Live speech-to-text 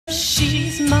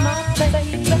She's my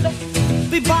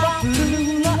baby, Barbara.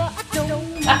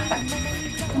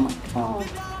 Oh.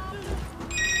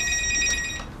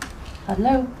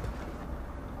 Hello.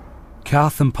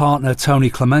 Kath and partner Tony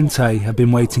Clemente have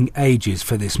been waiting ages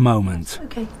for this moment.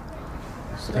 Okay.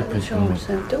 So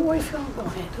don't worry if you haven't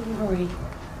got it, don't worry.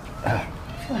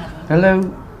 Hello.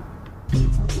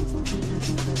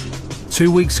 2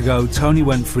 weeks ago, Tony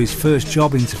went for his first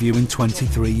job interview in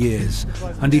 23 years,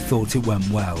 and he thought it went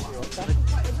well.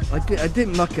 I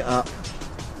didn't muck it up.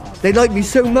 They like me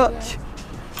so much.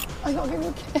 I gotta give you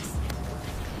a kiss.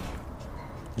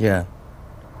 Yeah.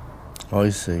 I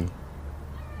see.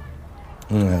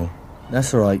 No,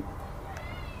 that's all right.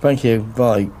 Thank you.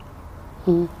 Bye.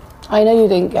 I know you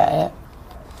didn't get it.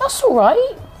 That's all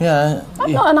right. Yeah.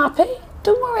 I'm not unhappy.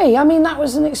 Don't worry. I mean, that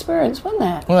was an experience, wasn't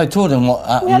it? Well, I told him what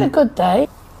happened. We had a good day.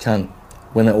 Can't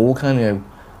win it all, can you?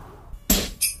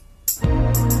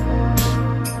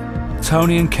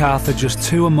 Tony and Kath are just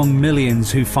two among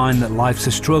millions who find that life's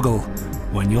a struggle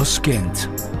when you're skint.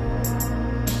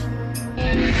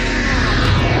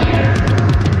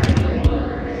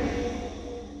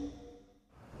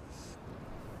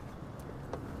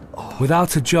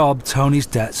 Without a job, Tony's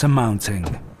debts are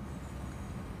mounting.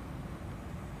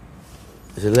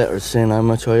 There's a letter saying how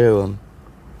much I owe him.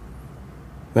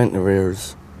 Rent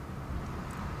arrears.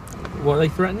 What are they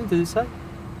threatening, did it say?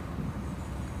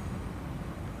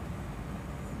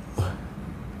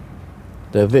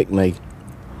 They evict me.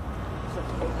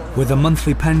 With a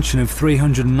monthly pension of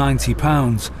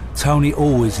 £390, Tony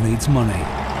always needs money.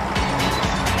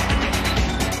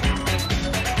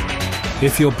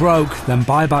 If you're broke, then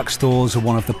buyback stores are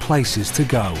one of the places to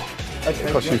go.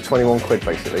 It costs you 21 quid,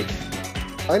 basically.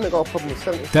 I ain't got a problem with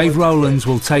 75. Dave Rowlands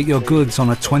will take your goods on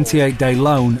a 28-day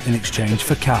loan in exchange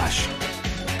for cash.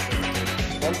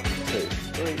 1, 2,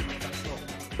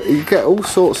 3. You get all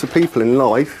sorts of people in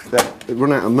life that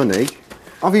run out of money.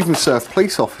 I've even served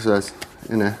police officers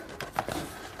in there.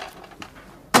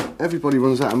 Everybody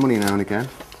runs out of money now and again.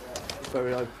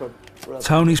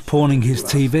 Tony's pawning his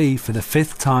TV for the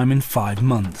 5th time in 5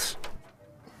 months.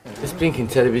 This blinking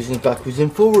television's backwards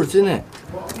and forwards, isn't it?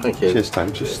 Thank you. Cheers,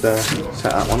 Tom. Just set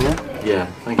that one, yeah? Yeah,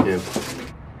 thank you.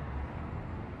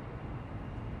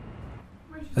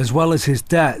 As well as his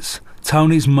debts,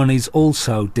 Tony's money's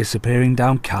also disappearing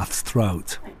down Kath's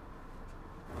throat.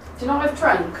 Do you know what I've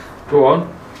drank? Go on.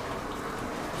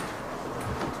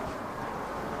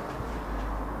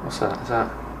 What's that? Is that?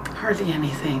 Hardly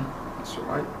anything. That's all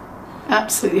right.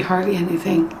 Absolutely hardly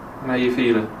anything. How are you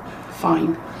feeling?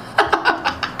 Fine.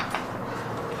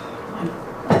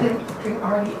 I didn't drink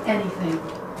hardly anything.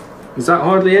 Is that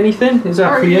hardly anything? Is that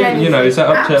Hardly for you? anything. You know, is that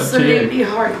up to you? Absolutely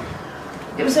hard.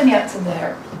 It was only up to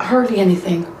there. Hardly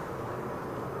anything.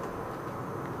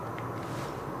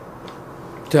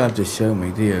 Don't have to show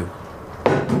me, do you?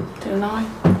 Don't I?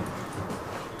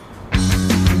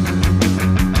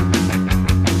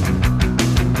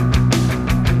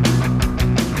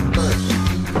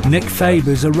 Nick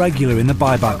Faber's a regular in the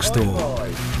buyback store.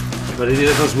 But it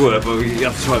does work, but you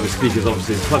have to try it with speakers,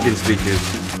 obviously, plug-in speakers.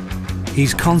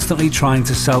 He's constantly trying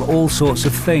to sell all sorts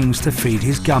of things to feed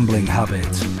his gambling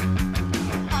habit.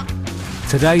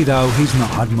 Today, though, he's not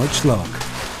had much luck.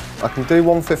 I can do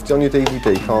 150 on your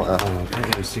DVD, can't I? Oh, I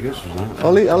can't get cigarettes from that.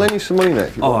 I'll lend you some money, Nick.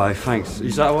 If you want. Oh, thanks.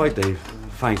 Is that all right, Dave?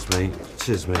 Thanks, mate.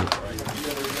 Cheers, mate.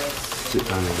 Sit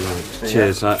down and relax.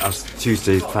 Cheers. That's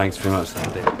Tuesday. Thanks very much, Dave.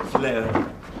 See you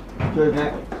later. Cheers,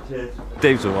 Nick. Cheers.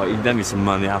 Dave's all right. He lent me some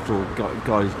money after all.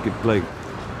 Guy's a good bloke.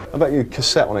 I bet your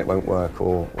cassette on it won't work,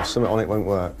 or something on it won't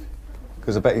work.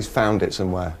 Because I bet he's found it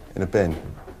somewhere in a bin.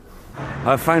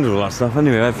 I found all that stuff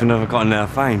anyway. Everything I've got in there I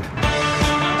found.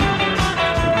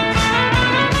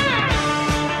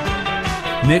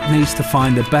 Nick needs to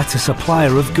find a better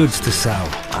supplier of goods to sell.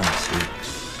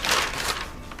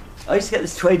 I used to get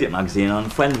this Trade It magazine and a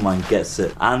friend of mine gets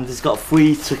it, and it's got a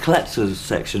free to collectors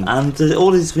section, and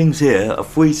all these things here are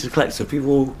free to collect, so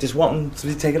people just want them to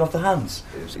be taken off their hands.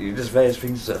 You just various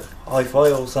things,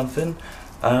 hi-fi or something,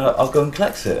 I'll go and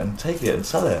collect it and take it and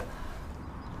sell it.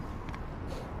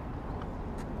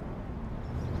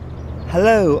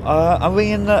 Hello, I'm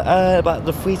ringing about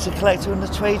the free to collector and the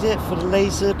Trade It for the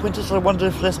laser printers. I wonder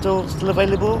if they're still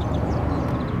available.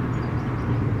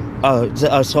 Oh,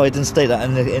 sorry, I didn't state that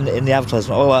in the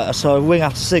advertisement. All right, so I ring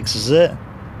after 6, is it?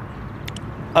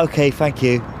 Okay, thank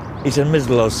you. He's in the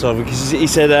middle of sorry because he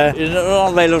said it's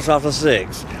not available after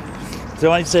 6.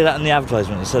 So I need to say that in the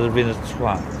advertisement instead of being a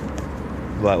twat.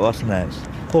 Right, what's next?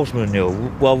 Horse manure.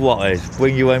 Well, what is?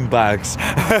 Bring your own bags.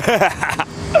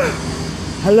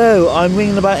 Hello, I'm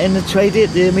ringing about in the Trade It,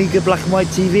 the Amiga black and white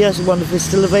TV. I wonder if it's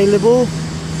still available.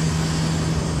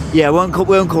 Yeah, we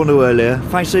won't call no earlier.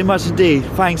 Thanks so much indeed.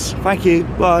 Thanks. Thank you.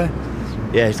 Bye.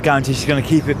 Yeah, it's guaranteed she's going to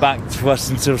keep it back to us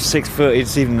until 6:30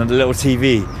 this evening on the little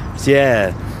TV. So,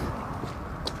 yeah.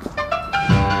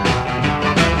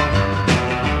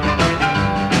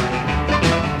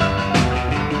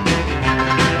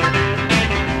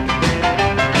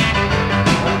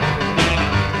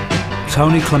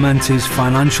 Tony Clementi's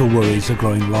financial worries are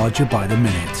growing larger by the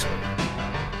minute.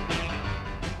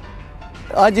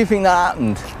 How do you think that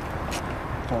happened?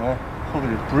 I don't know.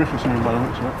 Probably a brick or something by the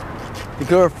looks of it. The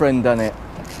girlfriend done it.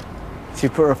 She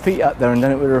put her feet up there and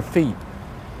done it with her feet.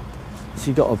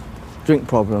 She got a drink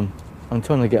problem. I'm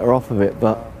trying to get her off of it,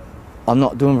 but I'm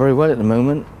not doing very well at the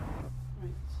moment.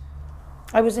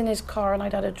 I was in his car and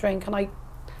I'd had a drink and I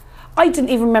didn't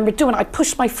even remember doing it. I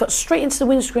pushed my foot straight into the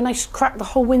windscreen. I cracked the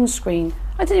whole windscreen.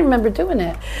 I didn't even remember doing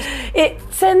it. It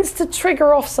tends to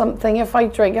trigger off something if I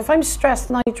drink. If I'm stressed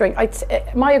and I drink,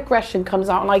 my aggression comes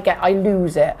out and I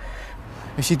lose it.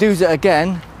 If she does it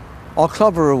again, I'll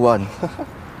club her one.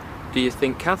 Do you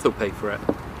think Kath will pay for it?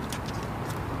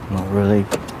 Not really.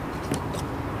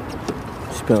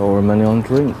 Spent all her money on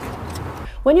drink.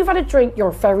 When you've had a drink,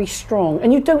 you're very strong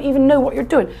and you don't even know what you're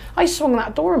doing. I swung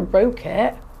that door and broke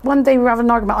it. One day we were having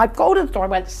an argument. I go to the door, I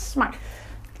went smack.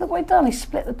 Look what I'd done. I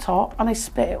split the top and I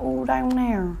split it all down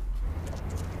there.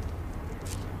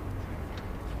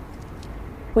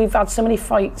 We've had so many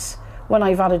fights when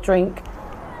I've had a drink.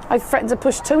 I've threatened to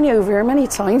push Tony over here many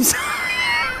times.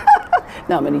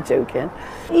 No, I'm only joking.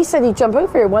 He said he'd jump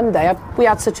over here one day. We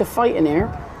had such a fight in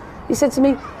here. He said to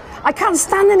me, I can't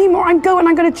stand anymore. I'm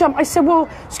going to jump. I said, well,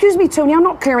 excuse me, Tony, I'm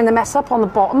not clearing the mess up on the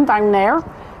bottom down there.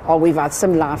 Oh, we've had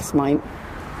some laughs, mate.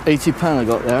 £80 I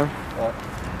got there.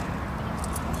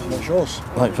 That's yours.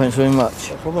 Right, thanks very much.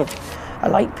 No problem. I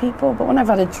like people, but when I've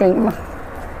had a drink,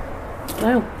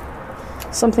 no,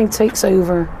 something takes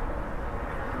over.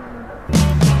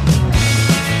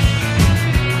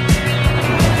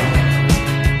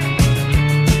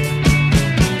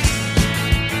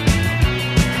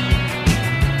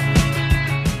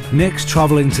 Nick's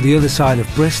travelling to the other side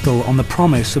of Bristol on the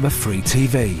promise of a free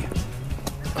TV.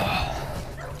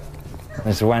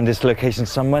 There's around this location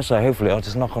somewhere, so hopefully I'll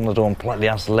just knock on the door and politely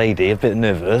ask the lady, a bit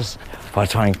nervous, if I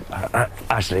try and...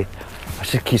 actually, I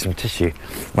should keep some tissue.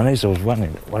 My nose is always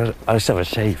running. I just have a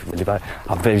shave, really, but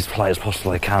I'll be as polite as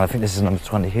possible I can. I think this is number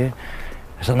 20 here.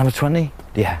 Is that number 20?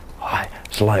 Yeah. All right,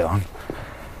 it's a light on.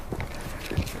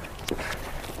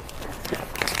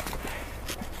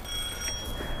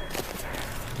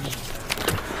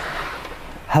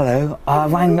 Hello, I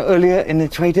rang earlier in the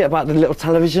trade about the little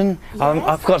television. Yes.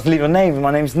 I forgot to leave your name.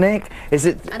 My name's Nick. Is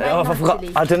it? And I'm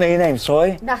Natalie. I don't know your name.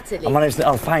 Sorry. Natalie. My name's.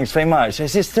 Oh, thanks very much.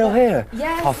 Is it still here?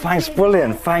 Yes. Oh, thanks,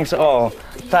 brilliant. Thanks. Oh,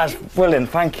 that's brilliant.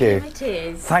 Thank you. Here it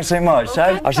is. Thanks so much.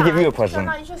 Well, I should give you a present.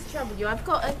 Can I just trouble you? I've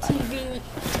got a TV.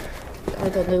 I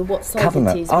don't know what size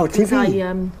Cabinet. it is. Oh, because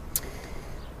TV.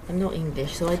 I'm not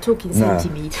English, so I talk in No.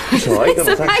 centimetres. That's all right.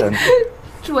 Got accent.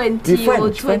 20 You French, or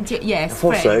 20, French? yes, I thought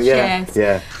French, so, yeah,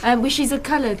 yes. yeah. Which is a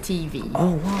colour TV.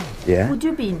 Oh wow. Yeah. Would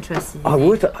you be interested in I it?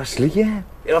 would actually. Yeah.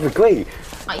 That'd be great.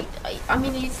 I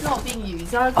mean, it's not being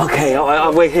used. Okay,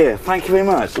 I'll wait here. Thank you very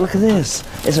much. Look at this.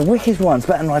 It's a wicked one. It's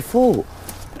better than I thought.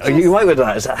 Are you right with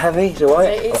that? Is that heavy? Is it all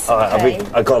right? It's All right, okay.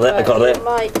 I got it. I got it.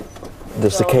 Might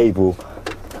There's the go. cable.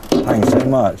 Thanks so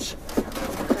much.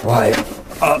 Right.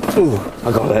 Ooh,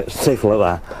 I got it. Safe like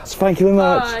that. Thank you very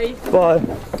much. Bye.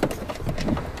 Bye.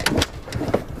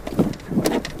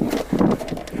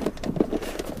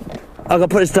 I gotta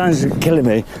put this down. It's killing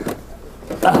me.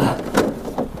 I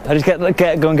just go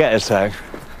and get it, so.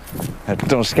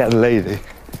 Don't scare the lady.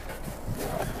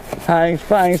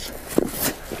 Thanks.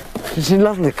 She's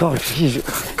lovely. God,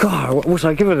 God, I wish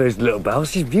I'd give her those little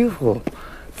bells. She's beautiful.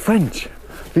 French.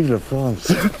 Vive la France.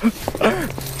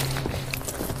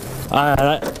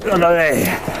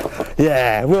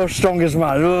 Yeah, world's strongest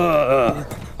man. I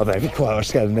better be quiet, I'll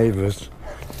scare the neighbours.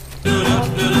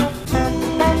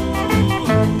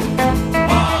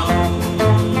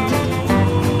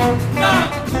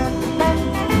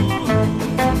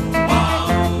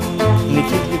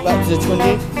 Back to the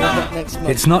 20th, next month.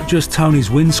 It's not just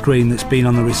Tony's windscreen that's been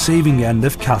on the receiving end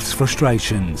of Kath's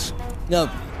frustrations. No.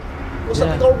 What's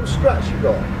that golden scratch you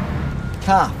got?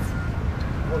 Kath.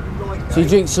 What do you like, She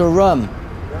drinks her rum.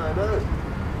 Yeah, I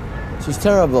know. She's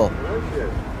terrible. I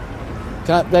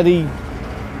know she.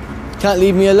 Can't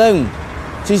leave me alone.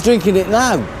 She's drinking it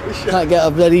now. Can't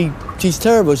get her she's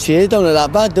terrible, she is. Don't look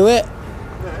that bad, do it?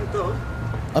 Yeah, it does.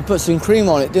 I put some cream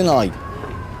on it, didn't I?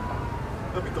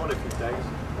 They'll be gone in a few days.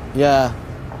 Yeah.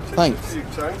 Thanks. Too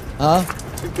good to you, Tone. Huh?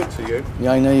 Too good to you.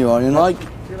 Yeah, I know you are, you like? See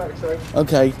you later, Tone.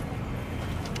 Okay.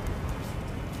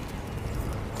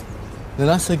 Now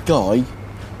that's a guy,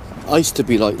 I used to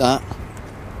be like that.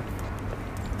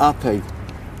 Happy.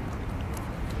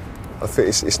 I think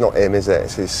it's not him, is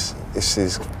it? It's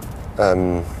his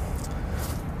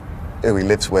who he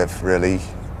lives with, really.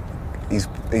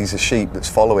 He's a sheep that's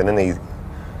following, isn't he?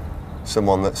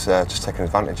 Someone that's just taking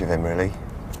advantage of him, really.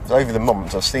 Over the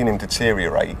months, I've seen him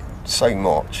deteriorate so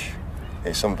much.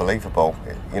 It's unbelievable,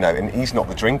 you know. And he's not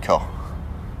the drinker,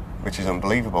 which is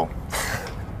unbelievable.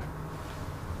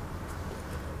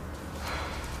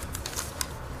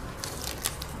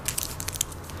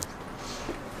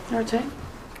 Your tea?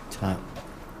 Tap.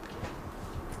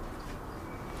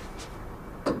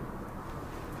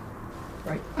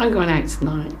 Right. I'm going out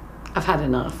tonight. I've had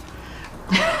enough.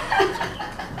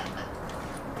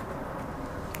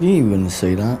 You knew you were going to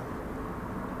see that.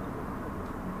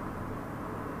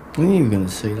 You knew you were going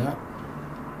to see that.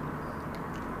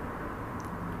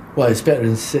 Well, it's better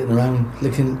than sitting around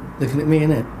looking at me,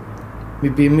 innit? Me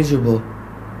being miserable.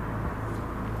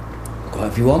 Go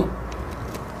out if you want.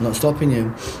 I'm not stopping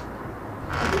you.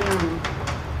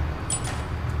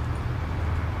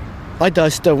 I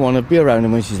just don't want to be around her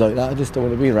when she's like that. I just don't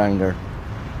want to be around her.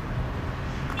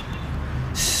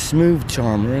 Smooth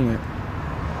charmer, isn't it?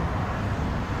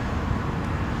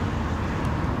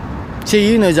 See,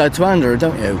 you know how to handle her,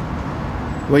 don't you?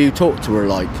 Where you talk to her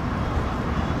like.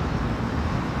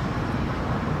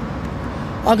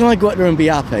 How can I go out there and be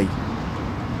happy?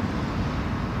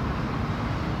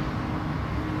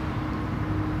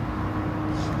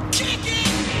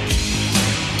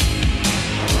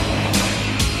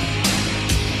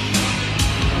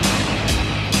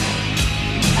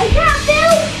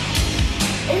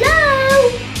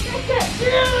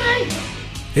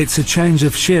 It's a change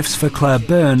of shifts for Claire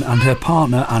Byrne and her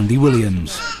partner Andy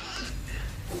Williams.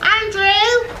 Andrew!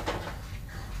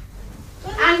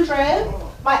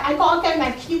 Right, I gotta go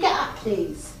now. Can you get up,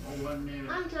 please?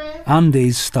 Andrew!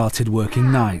 Andy's started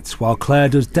working nights while Claire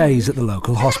does days at the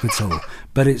local hospital,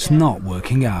 but it's not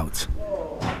working out.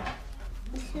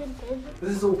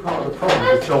 This is all part of the problem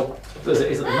with the job as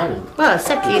it is at the moment. Well,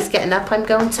 Sebby's getting up, I'm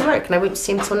going to work, and I won't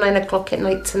see him till 9 o'clock at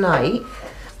night tonight.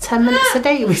 10 minutes a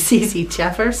day we see each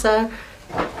other, so...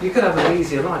 You could have an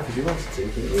easier life if you wanted to.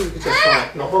 You could just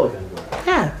like, not bother going to work.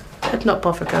 Yeah, I'd not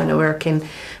bother going to work, and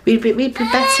we'd be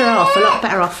better off, a lot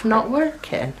better off not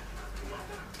working.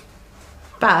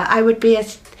 But I would be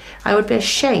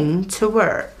ashamed to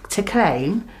work, to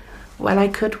claim, when I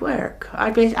could work. I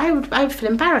would feel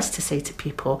embarrassed to say to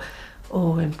people,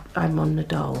 oh, I'm on the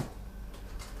dole.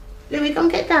 Louis, go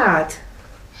and get Dad.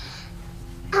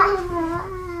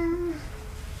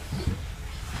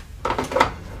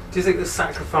 Do you think the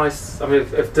sacrifice, I mean,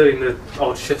 of doing the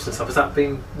odd shifts and stuff, has that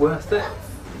been worth it?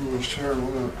 It's terrible,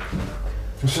 isn't it?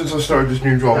 And since I started this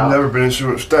new job, I've never been in so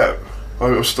much debt.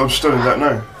 I'm still in debt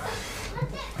now.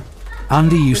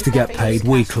 Andy used to get paid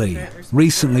weekly.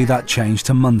 Recently that changed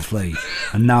to monthly,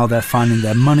 and now they're finding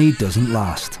their money doesn't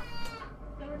last.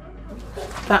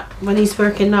 But when he's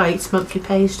working nights, monthly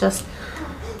pay's just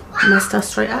messed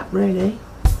us straight up, really.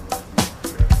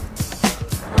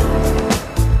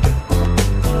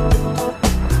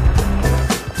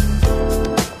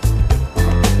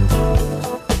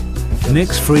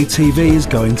 Nick's free TV is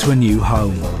going to a new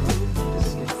home.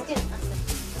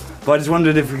 But I just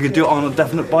wondered if we could do it on a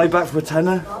definite buyback for a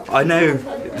tenner. I know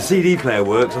the CD player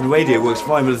works and the radio works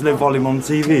fine, but there's no volume on the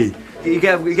TV. You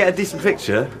get a decent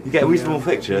picture, you get a reasonable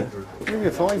picture. Give me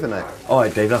a fiver, Nick.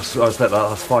 Alright Dave, I respect that,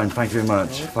 that's fine, thank you very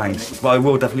much, thanks. But I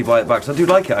will definitely buy it back, because I do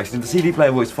like it actually, the CD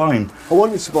player works fine. I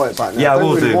want you to buy it back now. Yeah, I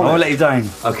will really do, I want won't it. let you down.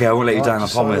 Okay, I won't let you down, I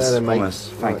promise, then, mate. promise.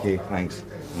 Thank you, thanks.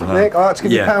 Nick, I had to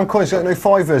give you £1 coins, so I don't know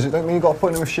fivers, it don't mean you've got to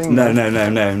put in a machine. No.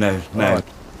 Right.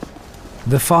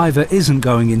 The fiver isn't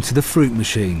going into the fruit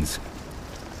machines.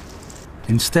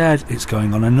 Instead, it's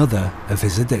going on another of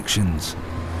his addictions.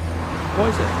 What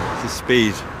is it? It's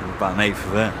speed, about an eighth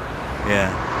of it.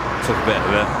 Yeah, took a bit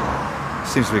of it.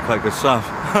 Seems to be quite good stuff.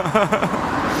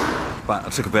 But I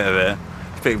took a bit of it.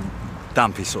 It's a bit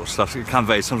dampy sort of stuff. It can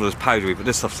vary, sometimes it's powdery, but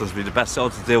this stuff seems to be the best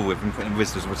to deal with and put in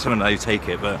wisdom. But some of you take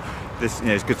it, but this, you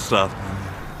know, it's good stuff.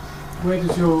 Where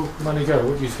does your money go?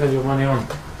 What do you spend your money on?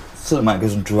 Certain amount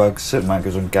goes on drugs, certain amount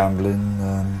goes on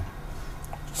gambling,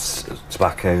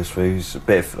 tobacco, food. A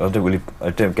bit of, I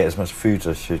don't get as much food as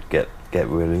I should get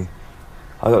really.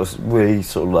 I got to really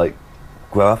sort of like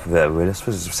grow up with it really. I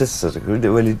suppose it's sisters. I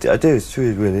do. It's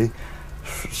true really.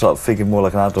 Start thinking more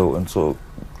like an adult and sort of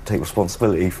take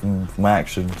responsibility from my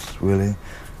actions really.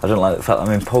 I don't like the fact that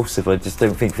I'm impulsive. I just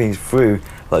don't think things through.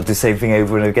 Like do the same thing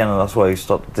over and again, and that's why you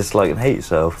start to dislike and hate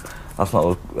yourself. That's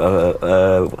not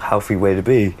a healthy way to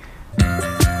be.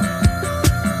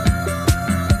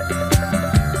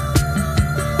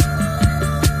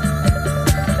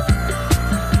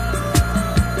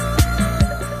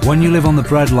 When you live on the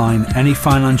breadline, any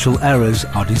financial errors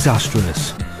are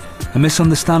disastrous. A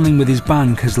misunderstanding with his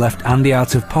bank has left Andy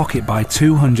out of pocket by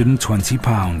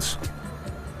 £220.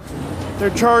 They're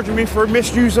charging me for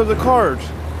misuse of the card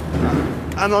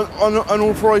and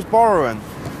unauthorised borrowing.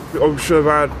 I should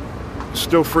have had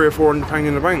still £300 or £400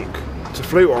 in the bank to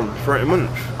float on throughout the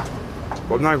month.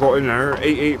 But I've now got in there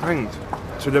 £88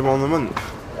 to live on the month.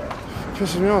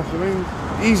 Pisses me off. I mean,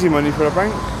 easy money for the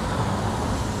bank.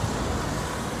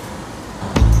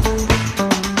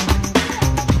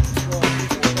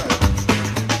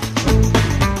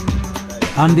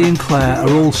 Andy and Claire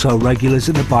are also regulars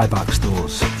at the buyback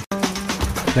stores.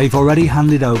 They've already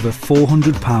handed over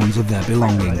 £400 of their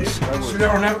belongings.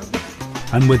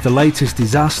 And with the latest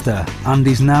disaster,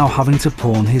 Andy's now having to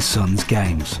pawn his son's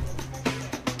games.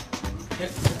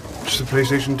 Just a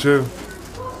PlayStation 2.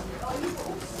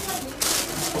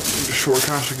 Just short of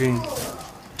cash again.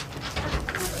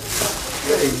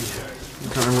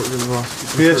 Can't remember what it was.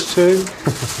 PS2?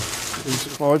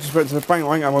 Well, I just went to the bank.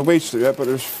 I ain't got my wage slip yet, but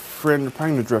there's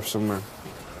 £300 adrift somewhere.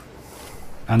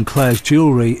 And Claire's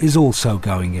jewellery is also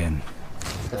going in.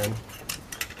 So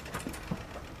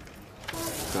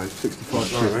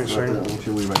 65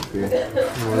 until we make for you.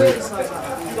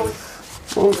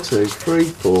 1, 2, 3,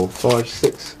 4, 5,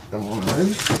 6 and 1 of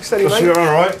those. Steady, mate. You're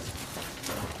alright.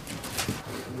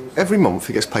 Every month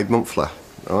he gets paid monthly,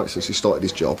 right, since he started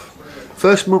his job.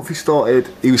 First month he started,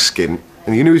 he was skint,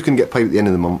 and he knew he was going to get paid at the end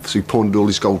of the month, so he pawned all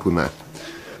his gold with me.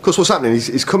 Of course, what's happening is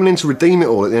he's coming in to redeem it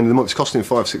all at the end of the month. It's costing him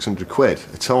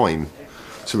 £500–600 a time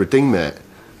to redeem it,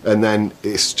 and then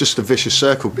it's just a vicious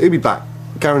circle. He'll be back,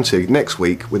 guaranteed, next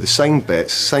week with the same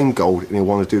bits, same gold, and he'll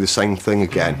want to do the same thing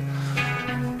again.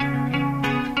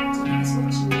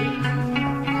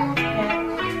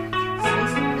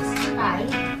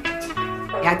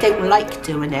 I don't like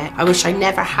doing it. I wish I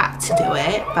never had to do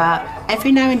it, but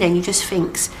every now and then you just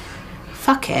think,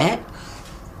 fuck it.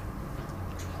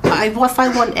 If I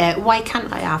want it, why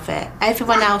can't I have it?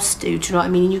 Everyone else do you know what I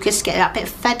mean? You just get that bit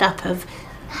fed up of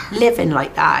living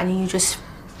like that, and you just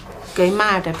go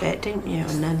mad a bit, don't you?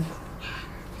 And then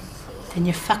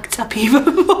you're fucked up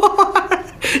even more.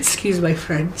 Excuse my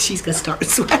friend, she's gonna start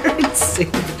swearing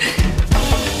soon.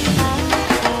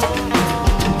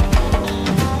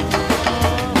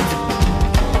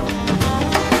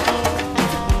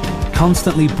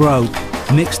 Constantly broke,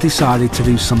 Nick's decided to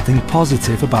do something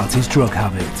positive about his drug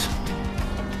habit.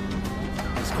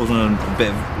 It's causing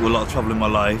a lot of trouble in my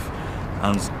life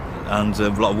and a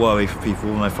lot of worry for people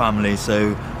in my family,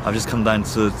 so I've just come down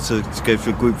to go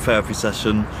through a group therapy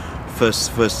session.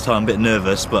 First time, a bit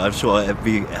nervous, but I'm sure it'd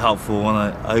be helpful, and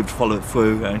I hope to follow it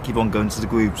through and keep on going to the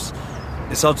groups.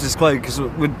 It's hard to describe because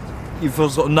you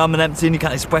feel sort of numb and empty and you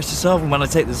can't express yourself, and when I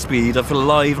take the speed I feel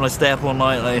alive and I stay up all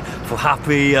night and I feel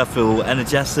happy, I feel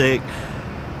energetic.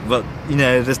 But you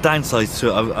know, there's downsides to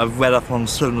it. I've read up on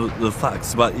some of the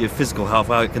facts about your physical health,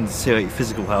 how it can deteriorate your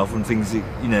physical health, and things, you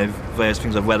know, various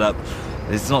things I've read up.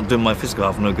 It's not doing my physical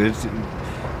health no good,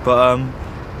 but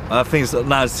I think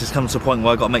now it's just come to a point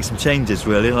where I've got to make some changes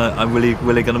really, and I'm really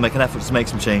going to make an effort to make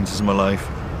some changes in my life.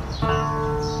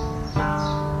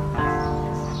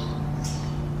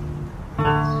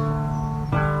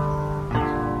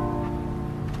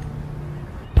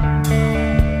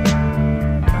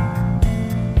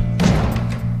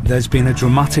 There's been a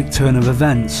dramatic turn of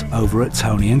events over at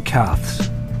Tony and Kath's.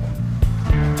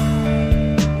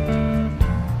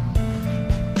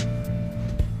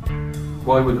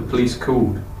 Why were the police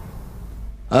called?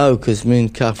 Oh, because me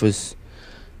and Kath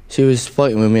she was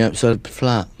fighting with me outside the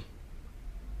flat.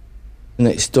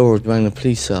 Next door rang the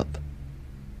police up.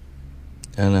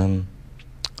 And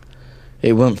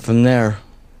it went from there.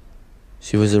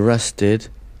 She was arrested.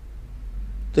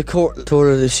 The court told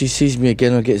her that if she sees me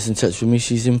again or gets in touch with me,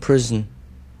 she's in prison.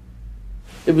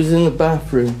 It was in the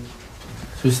bathroom.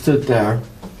 She stood there,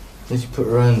 and she put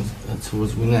her hand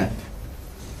towards my neck.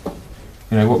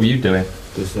 You know, what were you doing?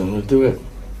 Just nothing to do it.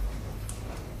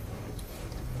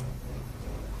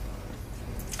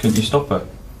 Couldn't you stop her?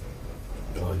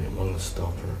 Oh, I didn't want to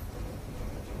stop her.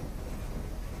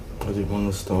 I didn't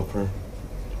want to stop her.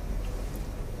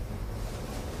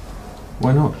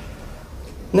 Why not?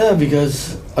 No,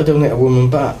 because I don't hit a woman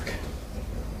back.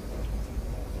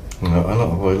 No, I'm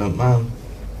not a violent man.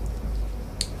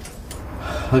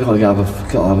 I gotta have a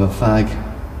fag.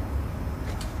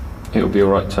 It'll be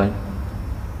alright, Tone.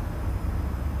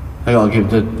 I gotta give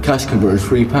the cash converters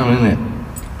 £3, innit?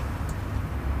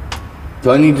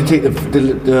 Do I need to take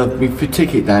the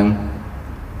ticket down?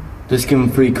 Just give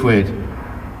them £3.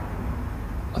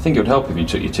 I think it would help if you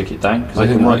took your ticket down, because they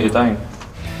can write it down.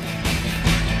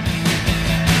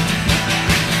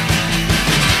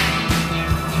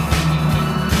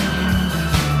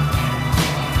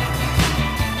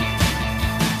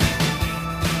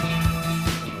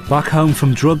 Back home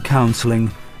from drug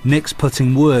counselling, Nick's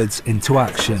putting words into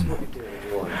action.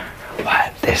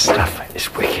 Right, this stuff is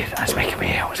wicked. It's making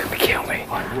me ill. It's going to kill me.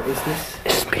 What is this?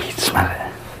 It's speed. Smell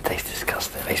it. It tastes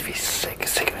disgusting. It makes me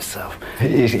sick of myself.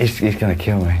 He's going to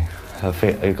kill me. I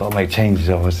think I've got to make changes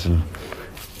of us, and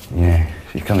yeah,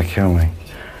 he's going to kill me.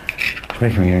 It's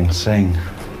making me insane.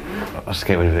 Let's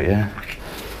get rid of it, yeah?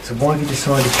 So why have you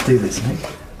decided to do this, Nick?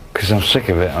 Because I'm sick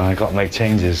of it, and I've got to make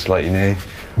changes. Like, you know,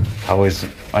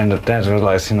 I end up dead. I was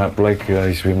like, I seen that bloke who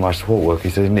used to be my support worker. He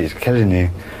said, he's killing you.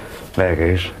 There it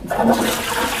goes.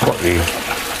 What you? You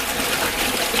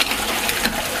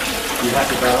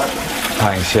happy about that?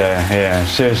 Thanks, yeah.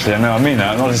 Seriously, no, I mean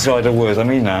that. I'm not just idle words, I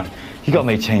mean that. You got to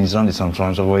make changes on it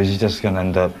sometimes, otherwise you're just going to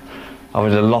end up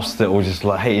either lost it or just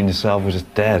like hating yourself or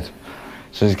just dead.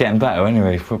 So it's getting better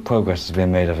anyway. Progress has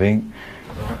been made, I think.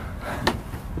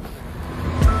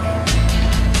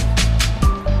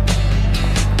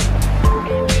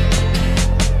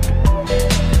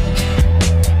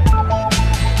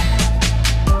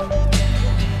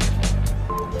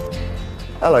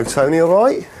 Hello, Tony, all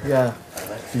right? Yeah,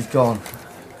 he's gone.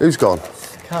 Who's gone?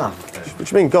 Cam. What do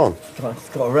you mean, gone?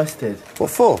 Got arrested. What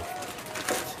for?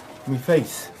 My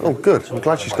face. Oh, good. I'm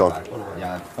glad she's gone.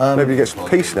 Maybe you get some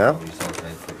peace now.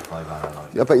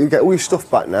 I bet you get all your stuff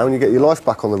back now and you get your life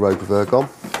back on the road with her gone.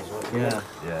 Yeah.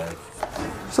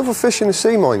 Stuff for fish in the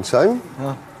sea, mine, Tone.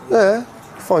 Yeah. Yeah.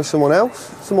 Find someone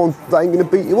else. Someone that ain't going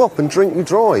to beat you up and drink you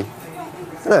dry.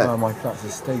 Yeah. Oh, my flat's a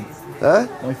state. Eh?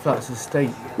 My flat's a state.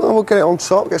 Well, we'll get it on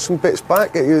top, get some bits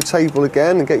back, get you the table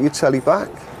again and get your telly back.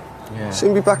 Yeah.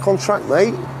 Soon be back on track,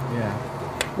 mate.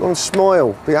 Yeah. You want to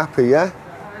smile, be happy, yeah?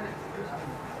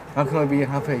 How can I be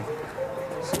happy?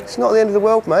 It's not the end of the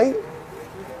world, mate.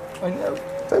 I know.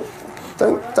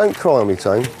 Don't cry on me,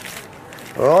 Tone.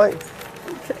 All right?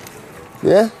 Okay.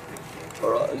 Yeah?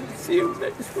 All right. See you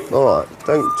next week. All right.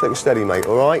 Don't take it steady, mate.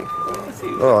 All right? See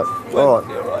you All right. All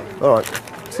right. All right.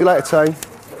 See you later, Tone.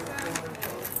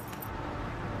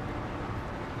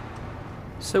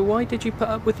 So why did you put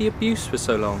up with the abuse for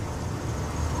so long?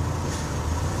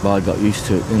 Well, I got used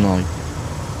to it, didn't I?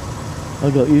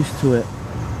 I got used to it.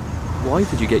 Why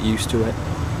did you get used to it?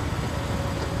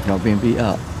 Not being beat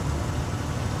up.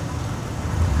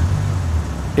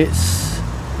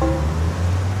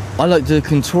 I like to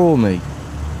control me.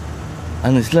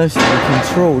 And it's nice to be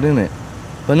controlled, isn't it?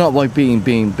 But not by being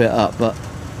bit up, but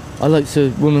I like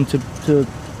the woman to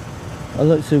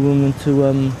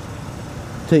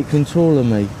take control of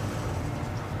me.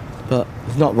 But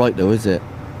it's not right though, is it?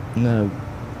 No.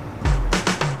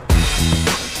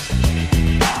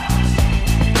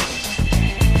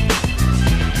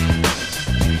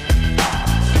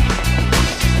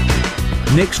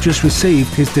 Nick's just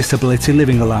received his disability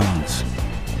living allowance,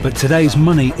 but today's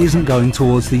money isn't going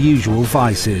towards the usual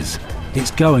vices.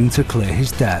 It's going to clear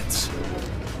his debts.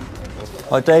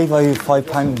 Oh, Dave, I owe you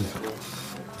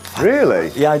 £5. Really?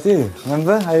 Yeah, I do.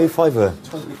 Remember? I owe you £5.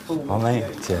 Oh, mate,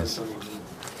 cheers.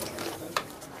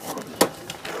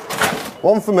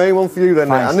 One for me, one for you then.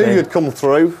 Thanks, I knew Dave. you'd come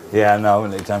through. Yeah, no, I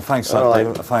wouldn't let you down. Thanks for that,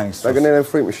 Right. Dave. Thanks. Not going to need no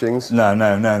fruit machines. No,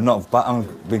 not. But I'm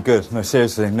been good. No,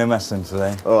 seriously, no messing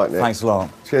today. All right, Nick. Thanks a lot.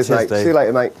 Cheers, mate. Dave. See you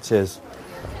later, mate. Cheers.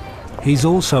 He's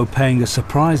also paying a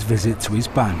surprise visit to his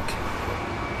bank.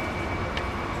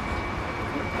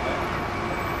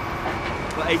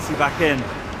 Put 80 back in.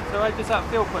 So how does that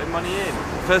feel, putting money in?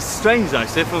 Feels strange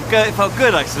actually. It felt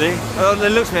good actually.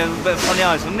 It looks at me with a bit of funny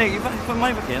eyes. Well, Nick, you've put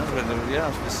money back in. Yeah,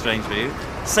 that's a bit strange for you.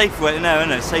 Safe way to know,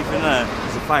 isn't it? Safe in there.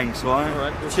 It's a thanks, right? All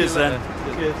right. We'll Cheers see you then.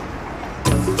 later.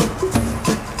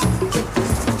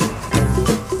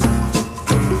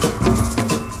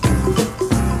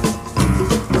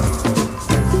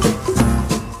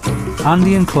 Cheers.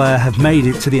 Andy and Claire have made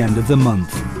it to the end of the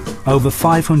month. Over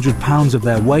 £500 of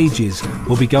their wages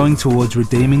will be going towards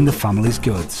redeeming the family's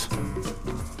goods.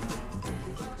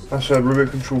 That's a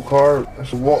remote control car,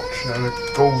 that's a watch and a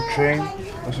gold chain,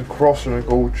 that's a cross and a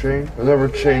gold chain, another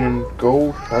chain in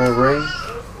gold and a ring,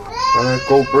 and a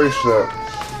gold bracelet.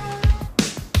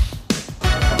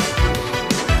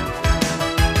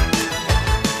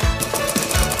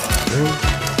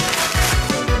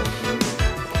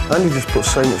 Andy just put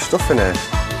so much stuff in here.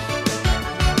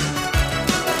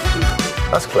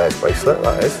 That's Claire's bracelet,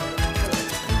 that is.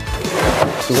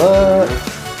 So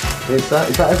is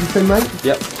that everything, mate?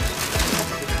 Yep.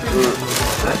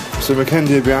 So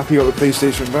Mackenzie would be happy you got the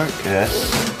PlayStation back? Yes.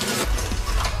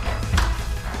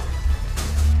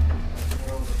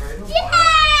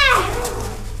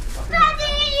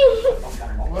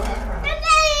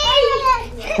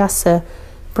 That's a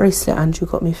bracelet Andrew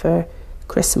got me for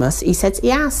Christmas.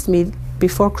 He asked me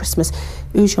before Christmas,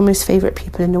 who's your most favourite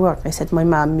people in the world? And I said, my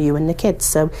mum, you and the kids.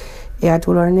 So he had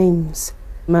all our names.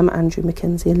 Mum, Andrew,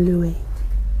 Mackenzie and Louis.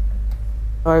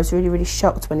 I was really, really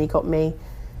shocked when he got me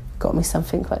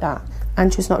something like that.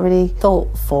 Andrew's not really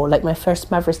thoughtful. Like my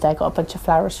first Mother's Day, I got a bunch of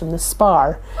flowers from the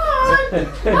Spar.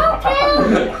 Can't get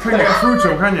a fruit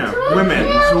on, can you? Women,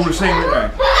 it's all the same, isn't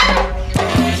it?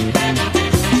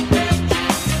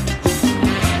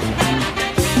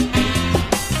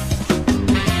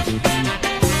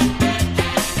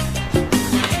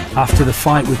 After the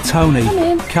fight with Tony,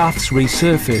 Kath's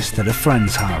resurfaced at a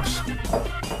friend's house.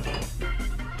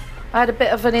 I had a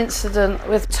bit of an incident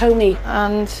with Tony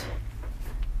and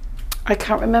I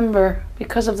can't remember,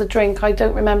 because of the drink, I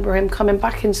don't remember him coming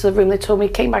back into the room. They told me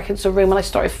he came back into the room and I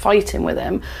started fighting with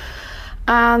him.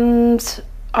 And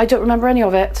I don't remember any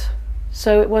of it.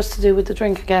 So it was to do with the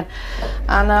drink again.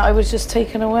 And I was just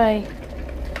taken away.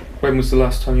 When was the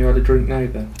last time you had a drink now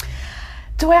then?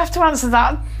 Do I have to answer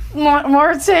that,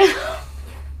 Martin?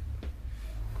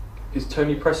 Is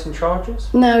Tony pressing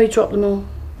charges? No, he dropped them all.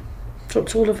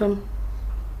 Dropped all of them.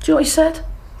 Do you know what he said?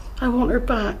 I want her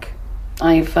back.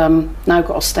 I've now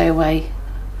got to stay away,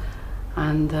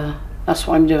 and that's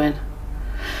what I'm doing.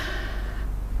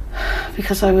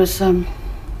 Because I was, you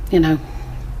know,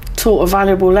 taught a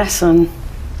valuable lesson.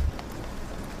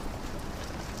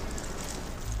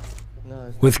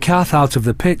 With Kath out of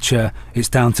the picture, it's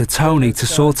down to Tony to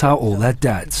sort out all their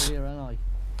debts.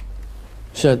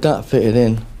 She had that fitted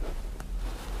in.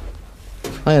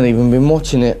 I hadn't even been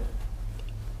watching it.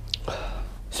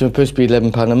 It's supposed to be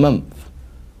 £11 a month.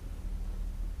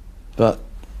 But,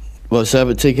 well, so I have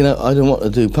it taken out. I don't know what to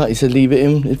do. Patty said leave it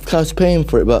in if Kath's paying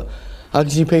for it, but how can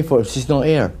she pay for it if she's not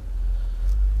here?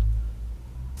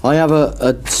 I have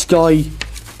a Sky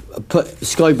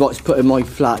box put in my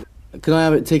flat. Can I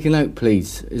have it taken out,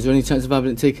 please? Is there any chance of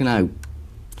having it taken out?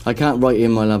 I can't write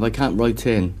in, my love. I can't write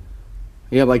in.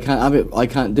 Yeah, but I can't have it. I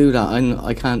can't do that.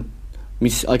 I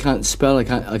can't spell. I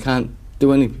can't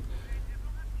do anything.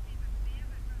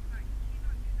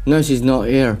 No, she's not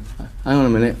here. Hang on a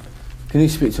minute. Can you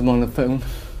speak to him on the phone?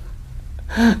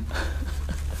 Hello.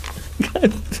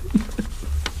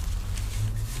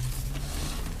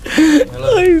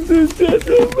 Yeah, Mr.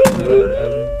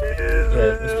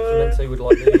 Clemente would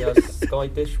like the Sky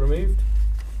dish removed.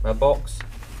 A box.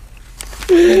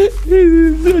 This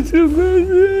is such a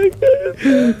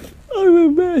mess. I'm a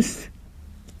mess.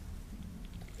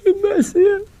 A mess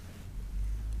here.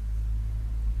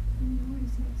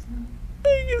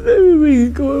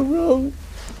 Everything's going wrong.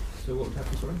 So what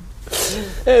happened, sorry?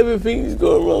 Everything's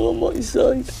going wrong on my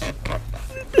side.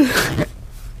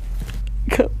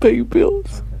 Can't pay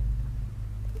bills.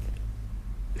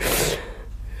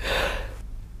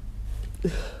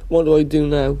 What do I do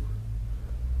now?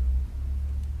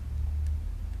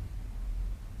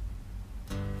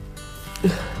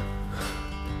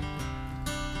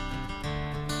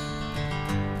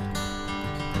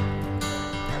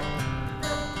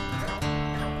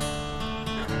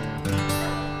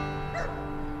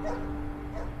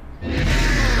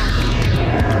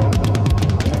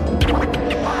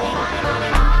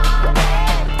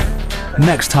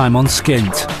 Next time on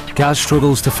Skint, Gaz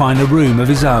struggles to find a room of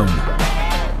his own.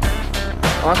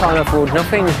 I can't afford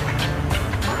nothing.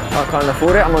 I can't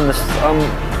afford it. I'm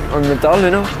on the dole, you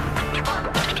know.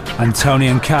 And Tony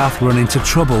and Kath run into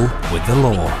trouble with the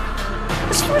law.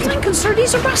 As far as I'm concerned,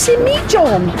 he's harassing me,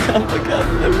 John.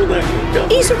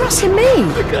 He's harassing me.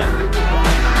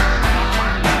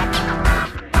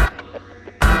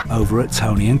 Over at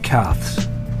Tony and Kath's.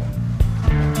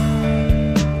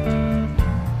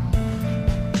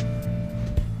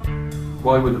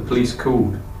 Why were the police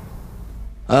called?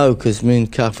 Oh, because me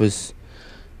and Kath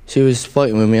she was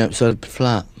fighting with me outside the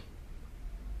flat.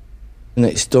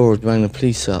 Next door rang the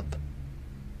police up.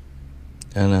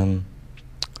 And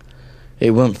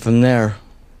it went from there.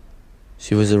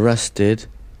 She was arrested.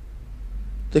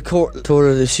 The court told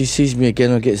her that if she sees me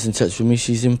again or gets in touch with me,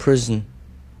 she's in prison.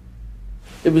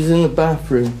 It was in the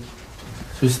bathroom.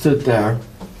 She stood there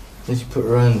and she put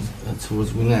her hand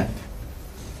towards my neck.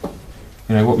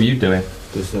 You know, what were you doing?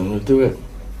 Just letting her do it.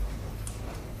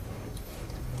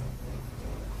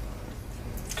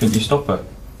 Couldn't you stop her?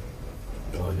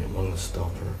 No, I didn't want to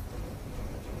stop her.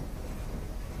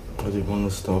 I didn't want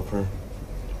to stop her.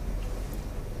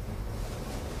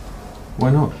 Why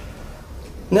not?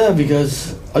 No,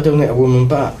 because I don't hit a woman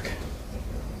back.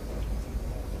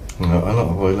 No, I'm not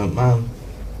a violent man.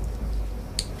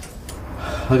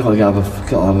 I gotta have a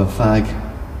fag.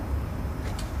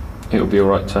 It'll be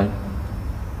alright, Tone.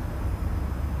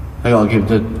 I gotta give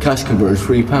the cash converters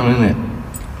 £3, innit?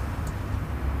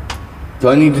 Do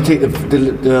I need to take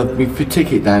the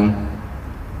ticket down?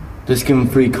 Just give him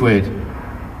 £3.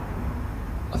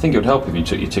 I think it would help if you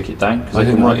took your ticket down, because they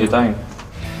didn't write you down.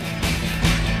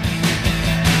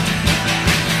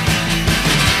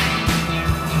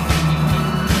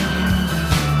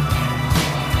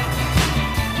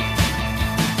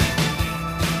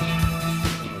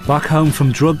 Back home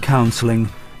from drug counselling,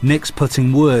 Nick's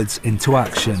putting words into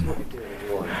action.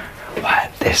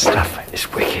 This stuff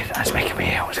is wicked. It's making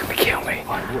me ill. It's going to kill me.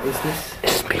 What is this?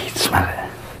 It's speed. Smell it.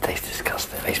 It tastes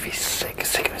disgusting. It makes me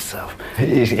sick of myself.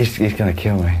 He's going to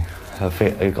kill me. I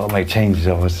think I've got to make changes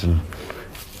of us, and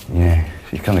yeah,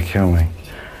 he's going to kill me.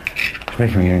 It's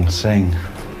making me insane.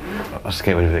 I'll just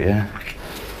get rid of it, yeah?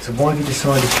 So why have you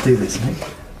decided to do this, Nick?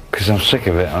 Because I'm sick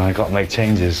of it, and I've got to make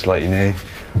changes, like, you know.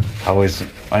 I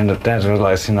ended up dead. I was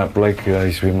like, I seen that bloke who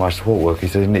used to be my support worker. He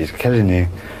said, Nick, he's killing you.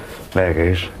 There he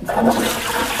goes.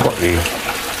 What are you? You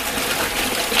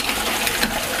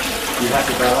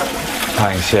happy about that?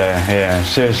 Thanks, yeah.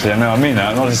 Seriously, no, I mean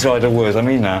that. Not just idle words, I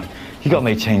mean that. You got to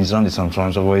make changes on it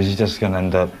sometimes, otherwise you're just going to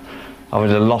end up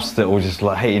either lost it or just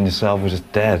like hating yourself or just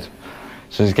dead.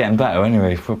 So it's getting better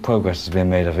anyway. Progress is being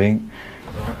made, I think.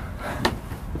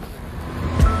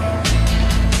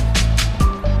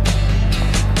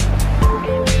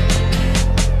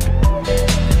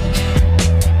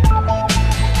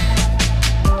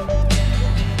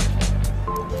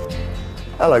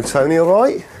 Hello, Tony, all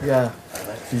right? Yeah,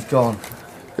 he's gone.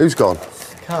 Who's gone?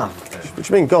 Calf. What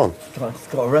do you mean, gone?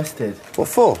 Got arrested. What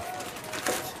for?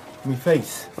 My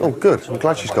face. Oh, good. I'm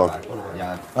glad she's gone.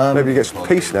 Maybe you get some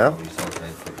peace now.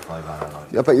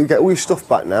 I bet you get all your stuff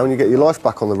back now and you get your life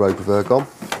back on the road with her gone.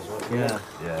 Yeah.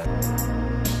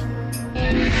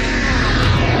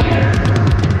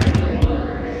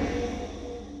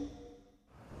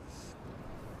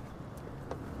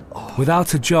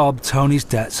 Without a job, Tony's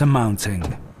debts are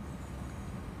mounting.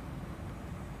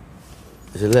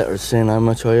 There's a letter saying how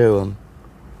much I owe him.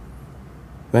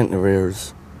 Rent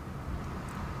arrears.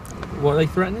 What are they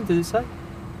threatening, did it say?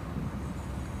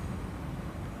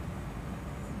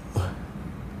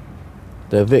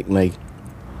 They'll evict me.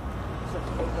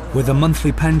 With a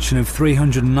monthly pension of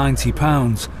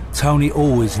 £390, Tony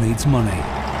always needs money.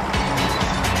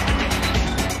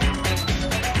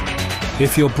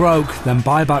 If you're broke, then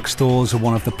buyback stores are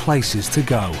one of the places to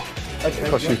go. It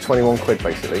costs you 21 quid,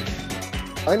 basically.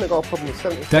 I ain't got a problem with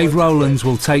 70. Dave Rowlands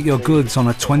will take your goods on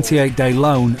a 28-day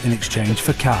loan in exchange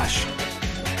for cash.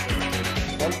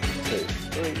 1, 2,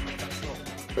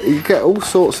 3. You get all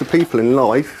sorts of people in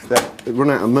life that run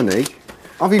out of money.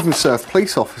 I've even served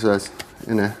police officers,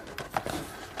 you know.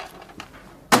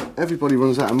 Everybody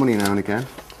runs out of money now and again.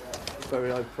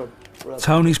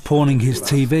 Tony's pawning his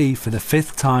TV for the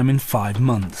 5th time in 5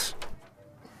 months.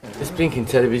 This blinking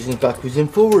television's backwards and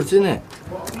forwards, isn't it?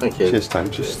 Thank you. Cheers,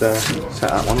 Tom. Just set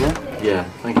that one, yeah? Yeah,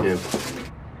 thank you.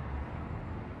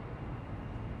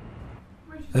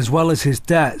 As well as his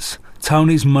debts,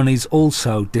 Tony's money's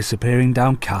also disappearing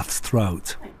down Kath's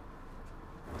throat.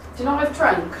 Do you know what I've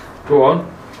drank? Go on.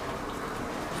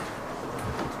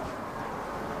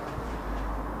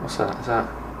 What's that? Is that?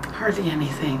 Hardly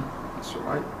anything. That's all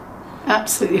right.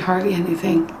 Absolutely hardly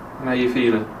anything. How are you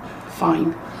feeling?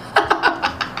 Fine.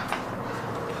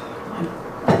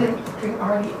 I didn't drink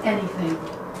hardly anything.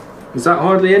 Is that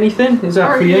hardly anything? Is that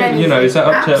Hardly for you? anything. You know, is that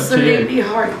up to you? Absolutely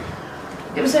hard.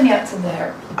 It was only up to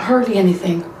there. Hardly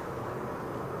anything.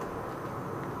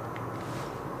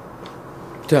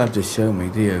 Don't have to show me,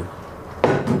 do you?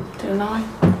 Don't I?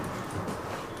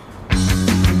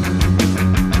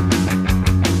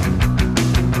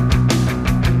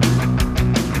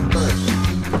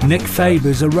 Nick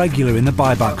Faber's a regular in the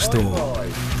buyback store.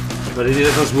 But it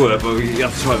does work, but you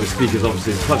have to try it with speakers,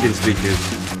 obviously. Plug-in speakers.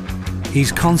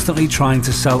 He's constantly trying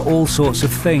to sell all sorts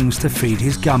of things to feed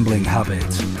his gambling habit.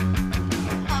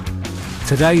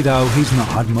 Today, though, he's not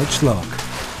had much luck.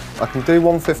 I can do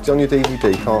 150 on your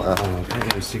DVD, can't I? Oh, I can't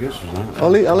get any cigarettes from that. I'll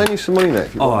lend you some money, Nick.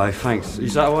 If you want. Oh, thanks.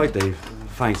 Is that alright, Dave?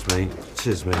 Thanks, mate.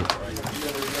 Cheers, mate.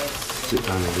 Sit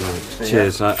down and relax.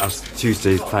 Cheers. That's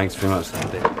Tuesday. Thanks very much, Dave.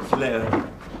 See you later.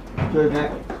 Good,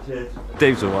 Nick. Cheers.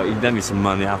 Dave's alright. He lent me some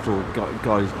money after all.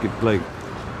 Guy's a good bloke.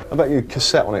 I bet your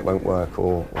cassette on it won't work,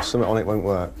 or something on it won't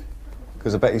work.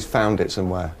 Because I bet he's found it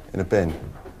somewhere in a bin.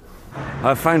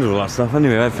 I found all that stuff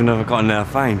anyway. Everything I've got in there I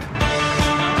found.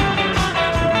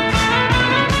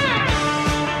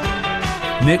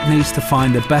 Nick needs to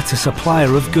find a better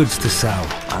supplier of goods to sell.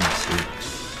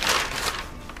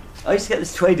 I used to get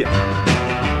this traded.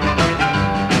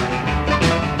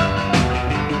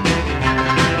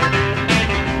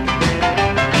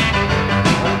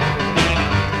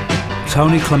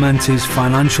 Tony Clementi's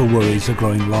financial worries are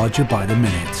growing larger by the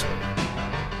minute.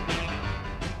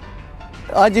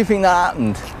 How do you think that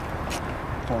happened?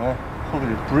 I don't know.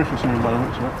 Probably a drift or something by the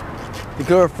looks of it. Your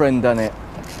girlfriend done it.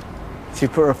 She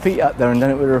put her feet up there and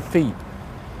done it with her feet.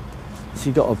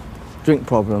 She got a drink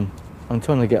problem. I'm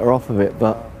trying to get her off of it,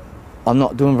 but I'm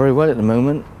not doing very well at the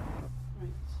moment.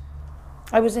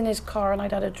 I was in his car and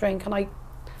I'd had a drink and I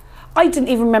didn't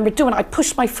even remember doing it. I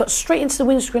pushed my foot straight into the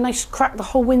windscreen. I cracked the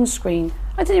whole windscreen.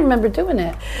 I didn't even remember doing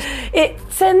it. It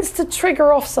tends to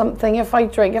trigger off something if I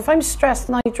drink. If I'm stressed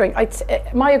and I drink,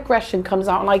 my aggression comes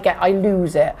out and I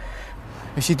lose it.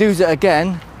 If she does it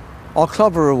again, I'll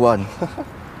club her one.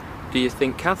 Do you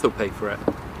think Kath will pay for it?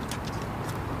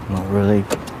 Not really.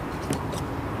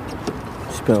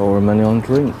 Spent all her money on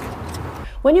drink.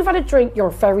 When you've had a drink, you're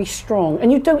very strong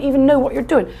and you don't even know what you're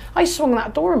doing. I swung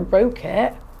that door and broke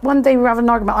it. One day we were having an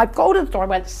argument. I go to the door, I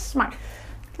went smack.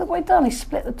 Look what I'd done. I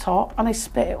split the top and I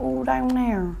split it all down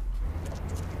there.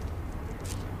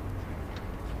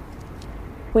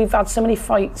 We've had so many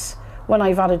fights when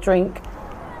I've had a drink.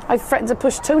 I've threatened to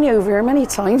push Tony over here many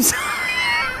times.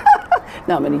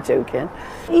 No, I'm only joking.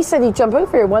 He said he'd jump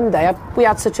over here one day. We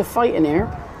had such a fight in here.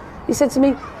 He said to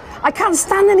me, I can't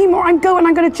stand anymore. I'm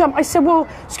going to jump. I said, well,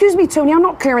 excuse me, Tony, I'm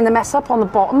not clearing the mess up on the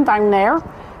bottom down there.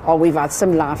 Oh, we've had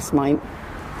some laughs, mate.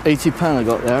 £80 I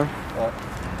got there.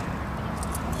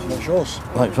 That's yours.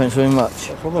 Right, thanks very much.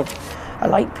 No problem. I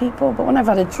like people, but when I've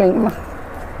had a drink,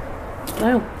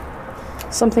 no,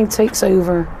 something takes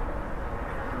over.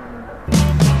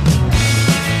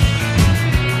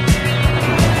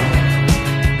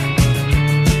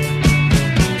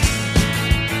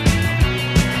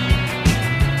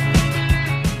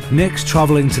 Nick's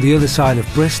travelling to the other side of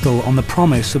Bristol on the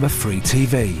promise of a free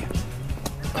TV.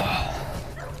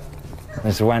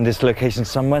 There's around this location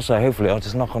somewhere, so hopefully I'll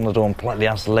just knock on the door and politely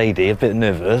ask the lady, a bit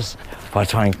nervous. If I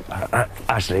try and...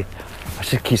 actually, I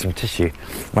should keep some tissue.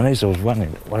 My nose is always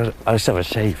running. Well, I just have a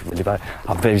shave, really, but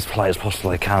I'll be as polite as possible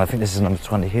I can. I think this is number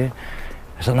 20 here.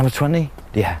 Is that number 20?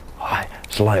 Yeah. All right,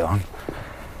 it's the light on.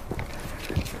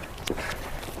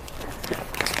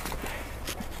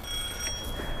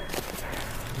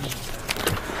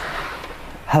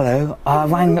 Hello, I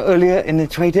rang earlier in the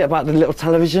trade it about the little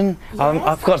television. Yes.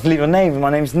 I forgot to leave your name. My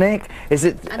name's Nick. Is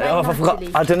it? And I'm I forgot.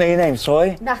 Natalie. I don't know your name.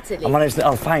 Sorry. Natalie. And my name's.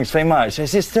 Oh, thanks very much.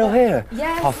 Is it still here?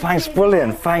 Yes. Oh, thanks,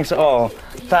 brilliant. Thanks. Oh,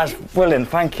 that's brilliant.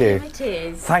 Thank you. It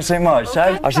is. Thanks very much.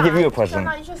 Well, I should give you a present.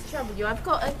 Can I just trouble you? I've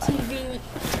got a TV.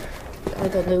 I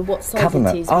don't know what size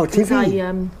Cabinet. it is. Oh, because TV.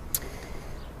 I'm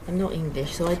not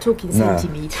English, so I talk in No.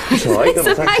 centimetres. It's all right. Got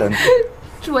a accent.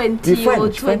 20 or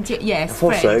 20. Yes,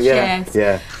 French. So, yeah. Yes.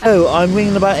 Yeah. Oh, I'm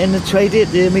ringing about in the trade it,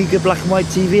 the Amiga black and white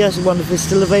TV. I wonder if it's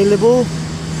still available.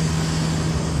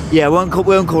 Yeah, we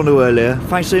won't call no earlier.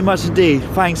 Thanks very much indeed.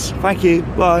 Thanks. Thank you.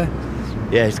 Bye.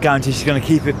 Yeah, it's guaranteed she's going to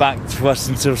keep it back to us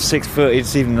until 6:30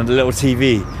 this evening on the little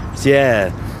TV.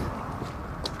 Yeah.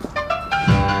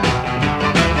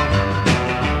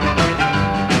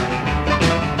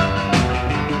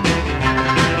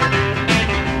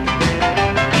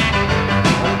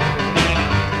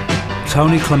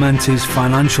 Tony Clementi's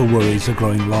financial worries are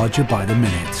growing larger by the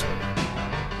minute.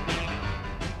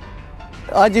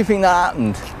 How do you think that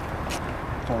happened?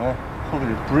 I don't know.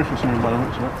 Probably a drift or something by the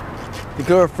looks of it. Your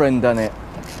girlfriend done it.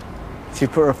 She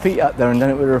put her feet up there and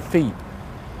done it with her feet.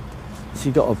 She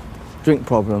got a drink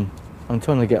problem. I'm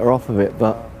trying to get her off of it,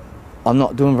 but I'm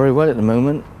not doing very well at the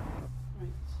moment.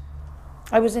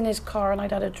 I was in his car and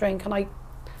I'd had a drink and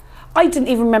I didn't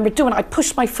even remember doing it. I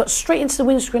pushed my foot straight into the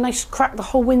windscreen. I cracked the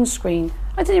whole windscreen.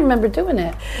 I didn't even remember doing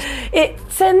it. It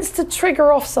tends to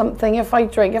trigger off something if I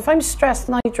drink. If I'm stressed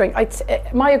and I drink,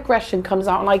 my aggression comes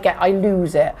out and I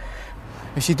lose it.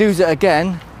 If she does it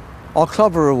again, I'll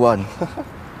club her one.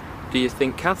 Do you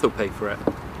think Kath will pay for it?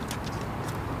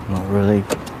 Not really.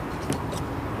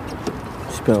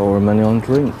 Spent all her money on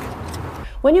drink.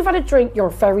 When you've had a drink, you're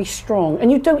very strong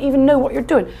and you don't even know what you're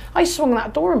doing. I swung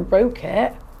that door and broke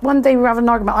it. One day we were having an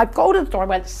argument. I go to the door, I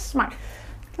went smack.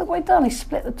 Look what I'd done. I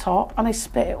split the top and I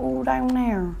split it all down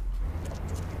there.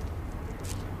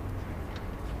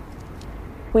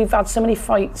 We've had so many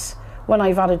fights when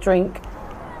I've had a drink.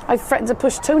 I've threatened to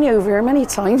push Tony over here many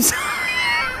times.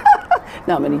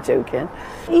 No, I'm only joking.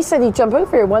 He said he'd jump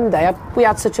over here one day. We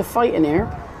had such a fight in here.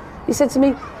 He said to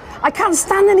me, I can't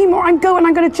stand anymore. I'm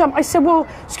going to jump. I said, well,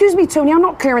 excuse me, Tony, I'm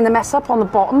not clearing the mess up on the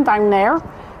bottom down there.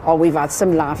 Oh, we've had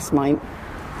some laughs, mate.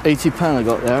 £80 I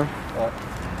got there.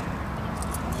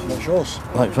 That's yours.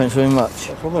 Right, thanks very much.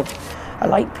 No problem. I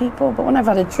like people, but when I've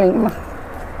had a drink,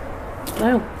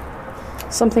 no,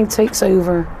 something takes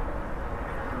over.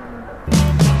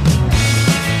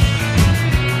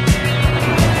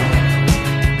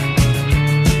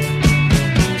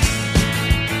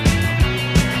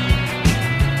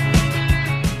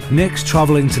 Nick's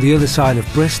travelling to the other side of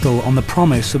Bristol on the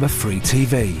promise of a free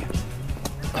TV.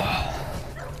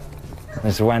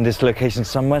 There's around this location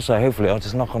somewhere, so hopefully I'll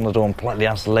just knock on the door and politely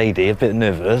ask the lady, a bit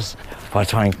nervous. If I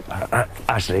try and...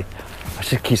 actually, I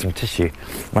should keep some tissue.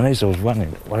 My nose is always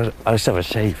running. Well, I just have a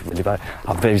shave, really, but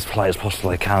I'll be as polite as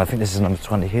possible I can. I think this is number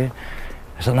 20 here.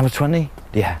 Is that number 20?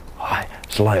 Yeah. All right,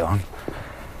 it's a light on.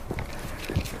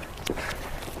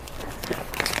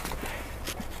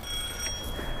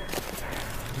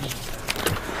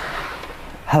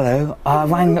 Hello, I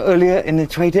rang earlier in the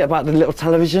trade about the little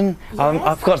television. Yes.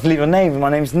 I forgot to leave your name. My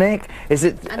name's Nick. Is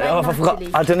it? And I'm I forgot.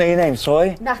 Natalie. I don't know your name.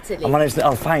 Sorry. Natalie. My name's.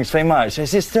 Oh, thanks very much.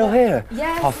 Is it still here?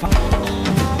 Yes. Oh,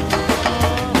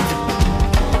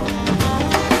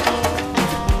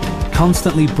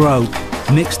 Constantly broke,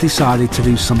 Nick's decided to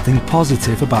do something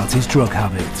positive about his drug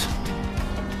habit.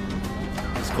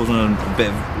 It's causing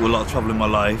a lot of trouble in my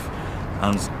life,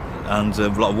 and a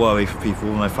lot of worry for people,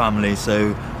 my family.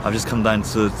 So I've just come down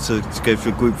to go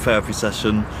through a group therapy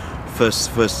session.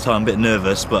 First time, a bit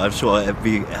nervous, but I'm sure it'd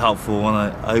be helpful, and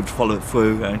I hope to follow it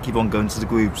through and keep on going to the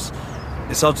groups.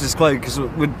 It's hard to describe because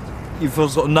you feel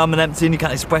sort of numb and empty and you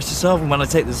can't express yourself, and when I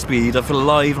take the speed I feel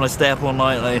alive and I stay up all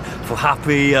night and I feel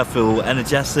happy, I feel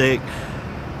energetic.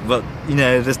 But you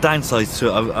know, there's downsides to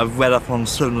it. I've read up on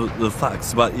some of the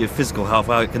facts about your physical health,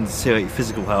 how it can deteriorate your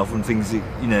physical health, and things, you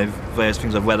know, various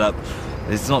things I've read up.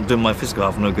 It's not doing my physical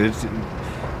health no good,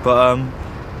 but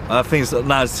I think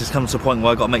now it's just come to a point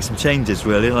where I've got to make some changes,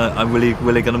 really, and I'm really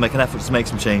going to make an effort to make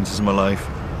some changes in my life.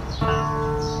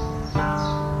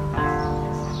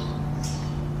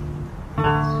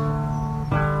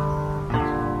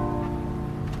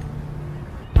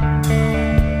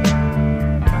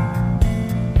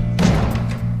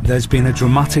 There's been a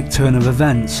dramatic turn of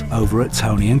events over at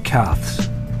Tony and Kath's.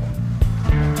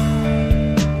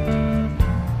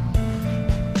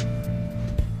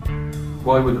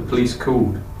 Why were the police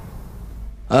called?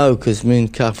 Oh, because me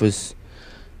and Kath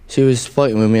she was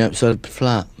fighting with me outside the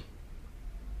flat.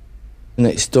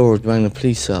 Next door rang the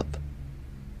police up.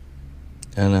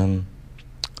 And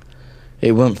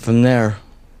it went from there.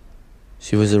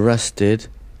 She was arrested.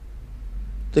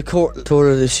 The court told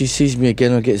her that if she sees me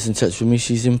again or gets in touch with me,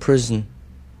 she's in prison.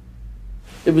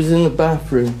 It was in the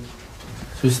bathroom.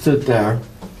 She stood there,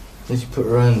 and she put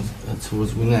her hand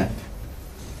towards my neck.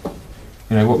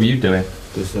 You know, what were you doing?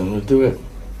 Just letting her do it.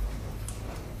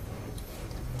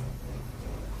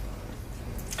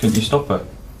 Couldn't you stop her?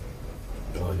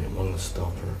 No, I didn't want to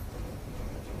stop her.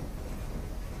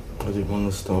 I didn't want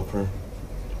to stop her.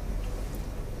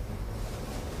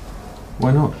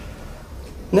 Why not?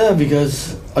 No,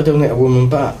 because I don't hit a woman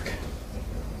back.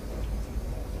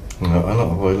 No, I'm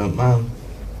not a violent man.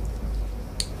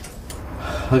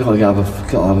 I gotta have a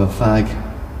fag.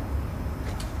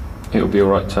 It'll be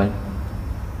alright, Tone.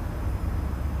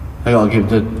 I gotta give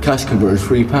the cash converters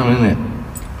 £3, innit?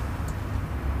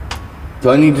 Do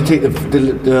I need to take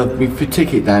the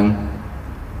ticket down?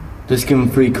 Just give them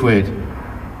 £3.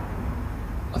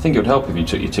 I think it would help if you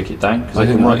took your ticket down, because I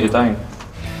can write it down.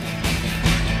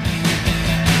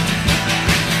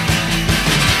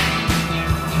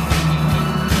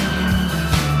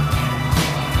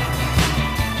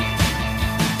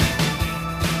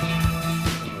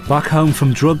 Back home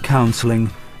from drug counselling,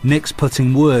 Nick's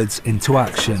putting words into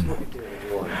action.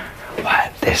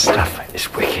 Right, this stuff is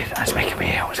wicked. It's making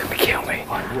me ill. It's going to kill me.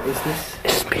 What is this?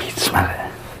 It's speed. Smell it.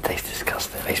 It tastes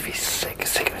disgusting. It makes me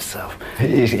sick of myself.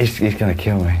 He's going to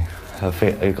kill me. I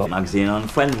think I've got a magazine on. A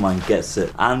friend of mine gets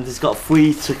it, and it's got a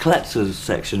free to collectors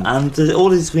section, and all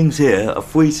these things here are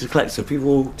free to collect, so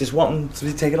people just want them to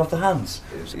be taken off their hands.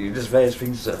 You just various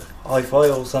things, hi-fi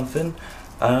or something,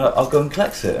 and I'll go and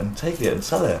collect it and take it and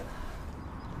sell it.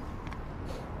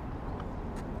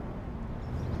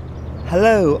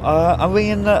 Hello, I'm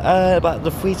ringing about the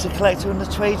free to collector and the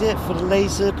trade it for the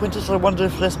laser printers. I wonder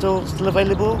if they're still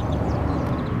available.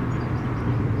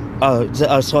 Oh,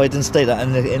 sorry, I didn't state that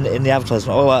in the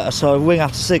advertisement. Oh, so I ring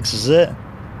after 6, is it?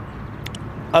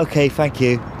 Okay, thank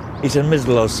you. He said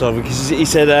middle, sorry, because he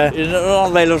said not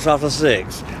available after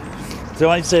 6. So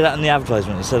I need to say that in the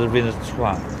advertisement instead of being a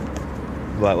twat.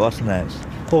 Right, what's next?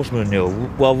 Horse manure.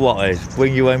 Well, what is?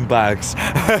 Bring your own bags.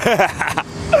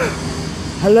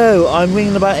 Hello, I'm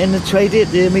ringing about in the trade it,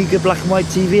 the Amiga black and white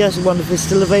TV. I wonder if it's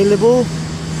still available.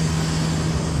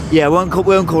 Yeah, we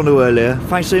won't call no earlier.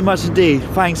 Thanks so much indeed.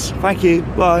 Thanks, thank you,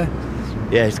 bye.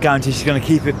 Yeah, it's guaranteed she's going to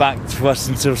keep it back for us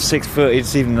until 6:30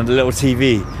 this evening on the little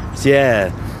TV. So,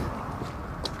 yeah.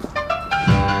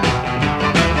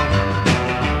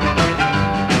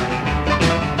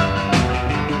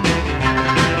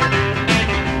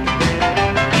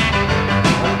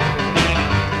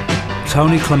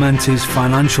 Tony Clementi's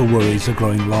financial worries are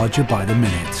growing larger by the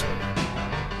minute.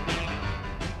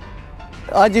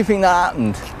 How do you think that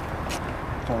happened?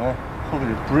 I don't know.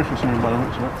 Probably a brick or something by the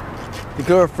looks of it. The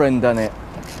girlfriend done it.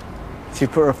 She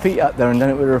put her feet up there and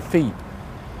done it with her feet.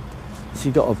 She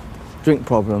got a drink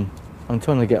problem. I'm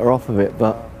trying to get her off of it,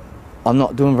 but I'm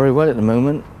not doing very well at the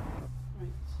moment.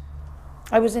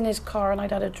 I was in his car and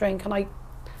I'd had a drink and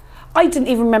I didn't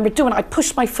even remember doing it. I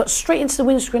pushed my foot straight into the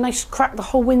windscreen. I cracked the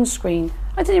whole windscreen.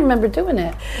 I didn't even remember doing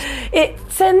it. It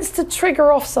tends to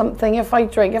trigger off something if I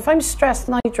drink. If I'm stressed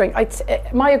and I drink,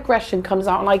 my aggression comes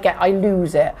out and I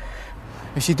lose it.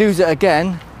 If she does it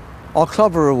again, I'll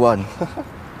club her one.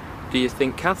 Do you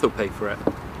think Kath will pay for it?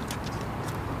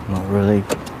 Not really.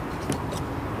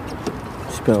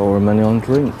 Spent all her money on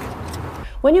drink.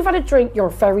 When you've had a drink, you're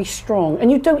very strong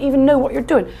and you don't even know what you're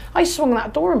doing. I swung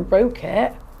that door and broke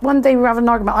it. One day we were having an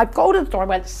argument. I go to the door, I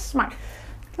went smack.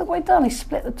 Look what I'd done. I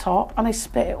split the top and I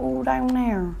spit it all down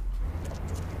there.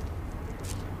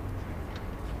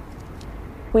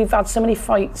 We've had so many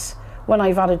fights when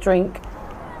I've had a drink.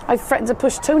 I've threatened to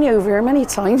push Tony over here many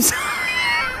times.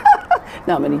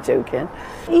 No, I'm only joking.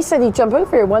 He said he'd jump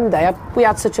over here one day. We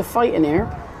had such a fight in here.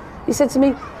 He said to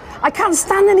me, I can't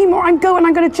stand anymore, I'm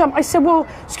going to jump. I said, well,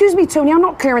 excuse me, Tony, I'm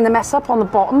not clearing the mess up on the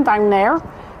bottom down there.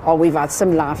 Oh, we've had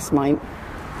some laughs, mate.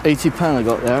 £80 I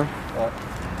got there.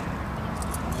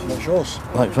 That's yours.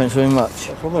 Right, thanks very much.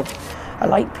 No problem. I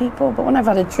like people, but when I've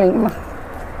had a drink,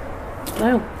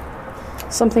 no,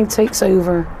 something takes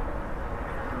over.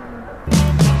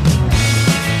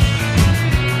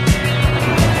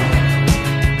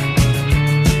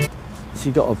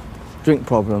 She got a drink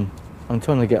problem. I'm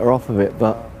trying to get her off of it,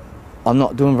 but I'm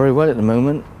not doing very well at the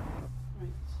moment.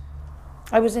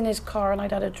 I was in his car and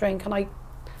I'd had a drink and I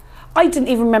didn't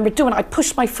even remember doing it. I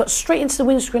pushed my foot straight into the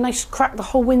windscreen. I cracked the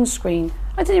whole windscreen.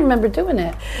 I didn't even remember doing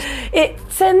it. It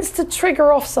tends to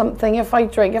trigger off something if I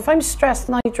drink. If I'm stressed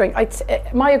and I drink,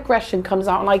 my aggression comes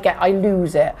out and I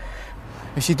lose it.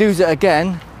 If she does it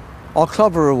again, I'll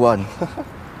club her one.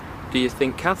 Do you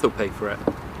think Kath will pay for it?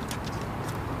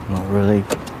 Not really.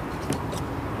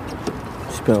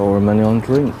 Spent all her money on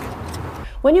drink.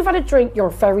 When you've had a drink, you're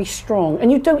very strong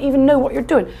and you don't even know what you're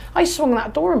doing. I swung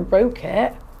that door and broke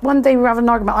it. One day we were having an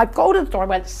argument. I go to the door, I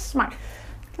went smack.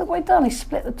 Look what I'd done. I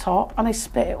split the top and I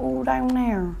spit it all down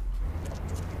there.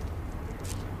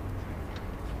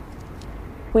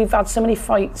 We've had so many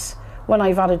fights when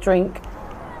I've had a drink.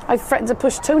 I've threatened to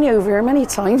push Tony over here many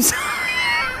times.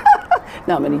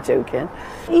 No, I'm only joking.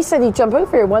 He said he'd jump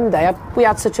over here one day. We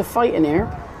had such a fight in here.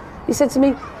 He said to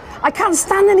me, I can't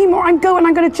stand anymore, I'm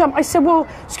going to jump. I said, well,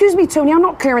 excuse me, Tony, I'm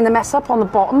not clearing the mess up on the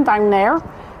bottom down there.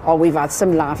 Oh, we've had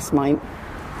some laughs, mate.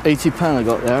 £80 I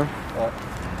got there.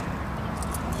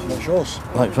 That's yours.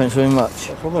 Right, thanks very much.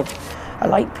 No problem. I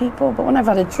like people, but when I've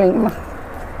had a drink,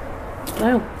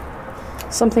 no,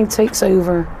 something takes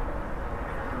over.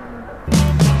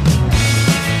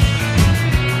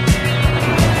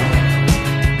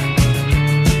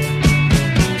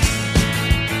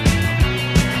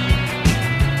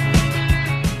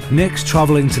 Nick's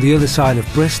travelling to the other side of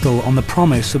Bristol on the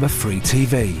promise of a free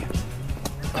TV.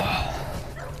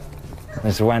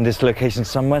 There's around this location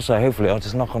somewhere, so hopefully I'll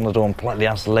just knock on the door and politely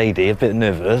ask the lady, a bit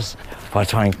nervous. If I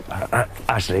try and...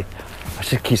 actually, I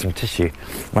should keep some tissue.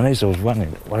 My nose is always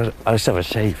running. Well, I just have a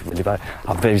shave, really, but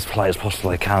I'll be as polite as possible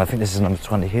I can. I think this is number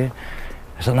 20 here.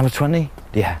 Is that number 20?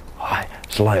 Yeah. All right,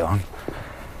 it's the light on.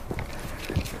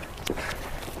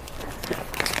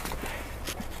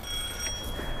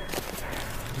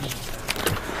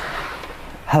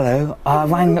 Hello, I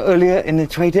rang earlier in the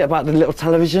trade about the little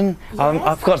television. Yes.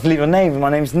 I forgot to leave a name. My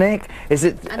name's Nick. Is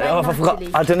it? And I'm I forgot.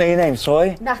 Natalie. I don't know your name.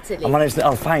 Sorry. Natalie. And my name's.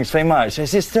 Oh, thanks very much.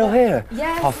 Is it still here?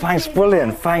 Yes. Oh, thanks,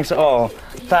 brilliant. Thanks. Oh,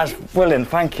 that's brilliant.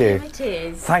 Thank you. It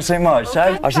is. Thanks very much.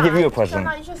 Okay, I should give you a present.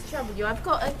 Can I just trouble you? I've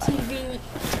got a TV.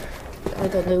 I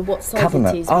don't know what size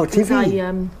Cabinet. it is. Oh, because TV.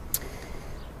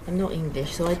 I'm not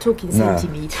English, so I talk in No.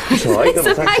 centimetres. It's all right. Got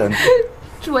the accent.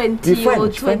 20 You're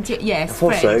or French, 20, yes, I thought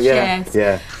French, so, yeah,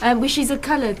 yes. yeah. Which is a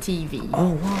colour TV.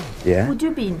 Oh, wow. Yeah. Would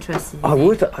you be interested in I it?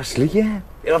 would actually. Yeah.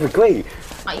 That'd be great.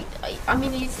 I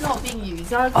mean, it's not being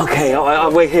used. Okay,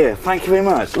 I'll wait here. Thank you very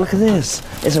much. Look at this.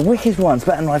 It's a wicked one. It's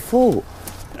better than I thought.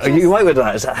 Are you right with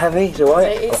that? Is that heavy? Is it all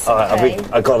right? It's All right, okay.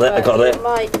 I got it. I got it.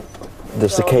 Might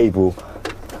There's the cable.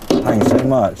 Thanks so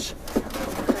much.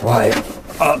 Right.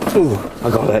 Ooh, I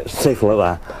got it. Safe like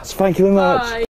that. Thank you very much. Bye.